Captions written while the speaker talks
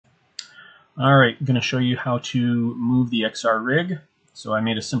All right, I'm going to show you how to move the XRRig. So I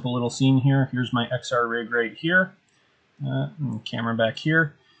made a simple little scene here. Here's my XRRig right here. Camera back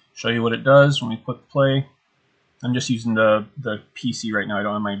here. Show you what it does when we click play. I'm just using the PC right now. I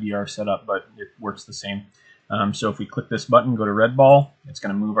don't have my VR set up, but it works the same. So if we click this button, go to red ball, it's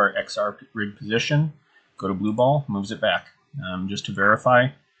going to move our XRRig position. Go to blue ball, moves it back. Just to verify.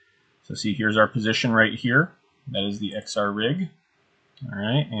 So see, here's our position right here. That is the XRRig. All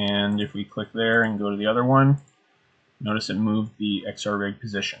right, and if we click there and go to the other one, notice it moved the XRRig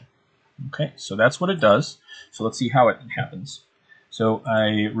position. Okay, so that's what it does. So let's see how it happens. So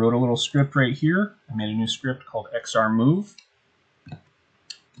I wrote a little script right here. I made a new script called XRMove. I'll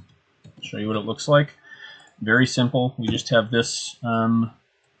show you what it looks like. Very simple. We just have this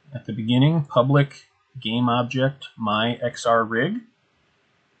at the beginning, public game object myXRRig.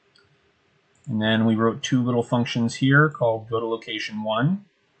 And then we wrote two little functions here called go to location 1,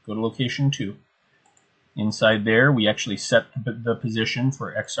 go to location 2. Inside there, we actually set the position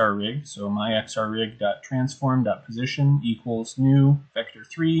for XRRig. So myXRRig.transform.position equals new vector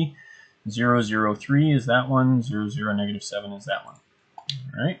 3, 0, 0, 3 is that one, 0, 0, negative 7 is that one.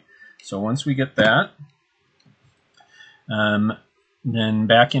 All right. So once we get that, then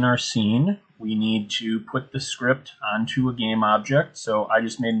back in our scene, we need to put the script onto a game object. So I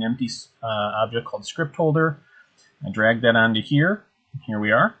just made an empty object called script holder. I dragged that onto here. Here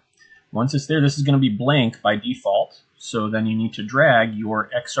we are. Once it's there, this is going to be blank by default. So then you need to drag your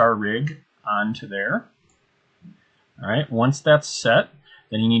XRRig onto there. All right. Once that's set,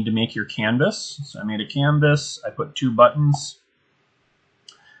 then you need to make your canvas. So I made a canvas. I put 2 buttons.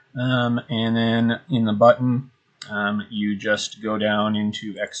 And then in the button, you just go down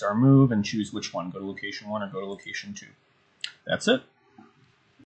into XRMove and choose which one, go to location 1 or go to location 2. That's it.